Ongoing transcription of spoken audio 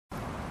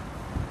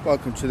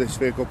Welcome to this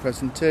vehicle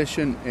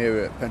presentation here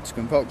at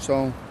Pentagon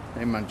Vauxhall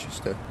in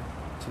Manchester.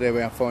 Today we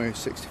have for you a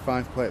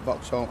 65 plate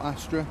Vauxhall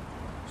Astra.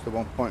 It's the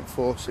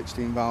 1.4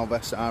 16 valve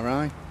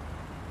SRI.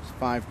 It's a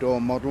 5-door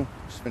model.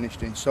 It's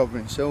finished in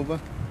sovereign silver.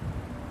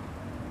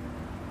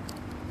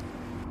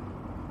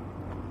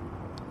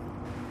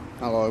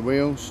 Alloy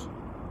wheels.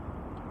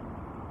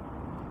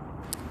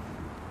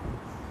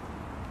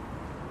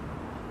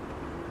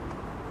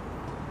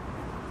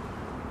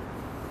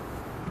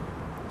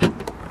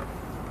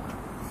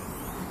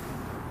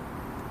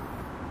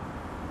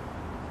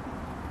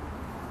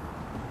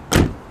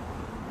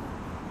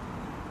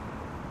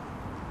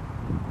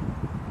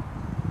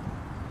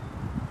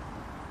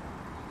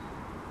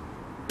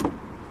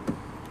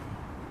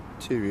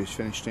 Interior is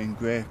finished in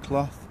grey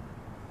cloth.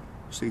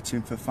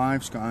 Seating for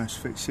 5, it's got nice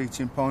fixed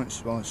seating points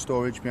as well as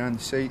storage behind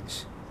the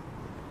seats.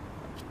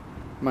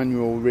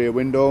 Manual rear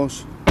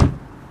windows.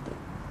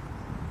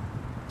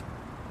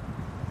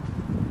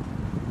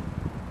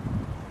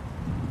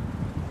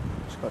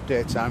 It's got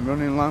daytime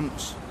running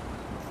lamps,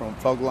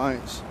 front fog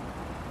lights.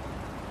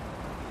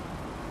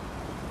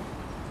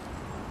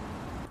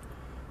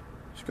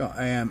 It's got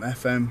AM,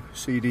 FM,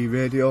 CD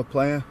radio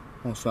player,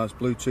 also has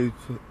Bluetooth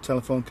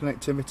telephone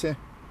connectivity.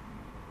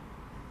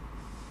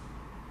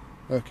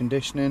 Air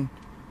conditioning,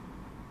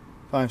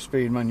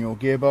 5-speed manual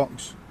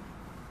gearbox,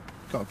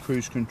 got a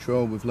cruise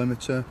control with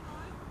limiter,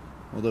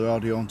 other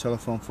audio and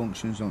telephone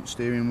functions on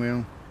steering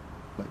wheel,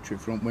 electric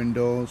front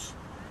windows,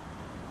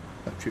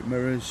 electric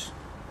mirrors.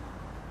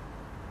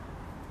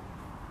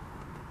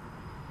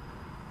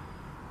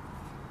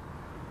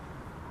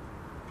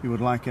 If you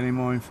would like any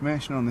more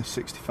information on this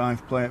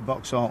 65 plate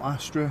Vauxhall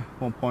Astra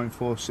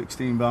 1.4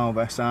 16 valve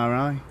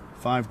SRI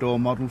 5-door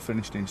model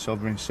finished in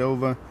sovereign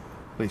silver,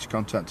 please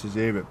contact us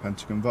here at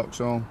Pentagon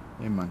Vauxhall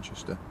in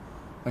Manchester.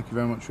 Thank you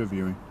very much for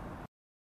viewing.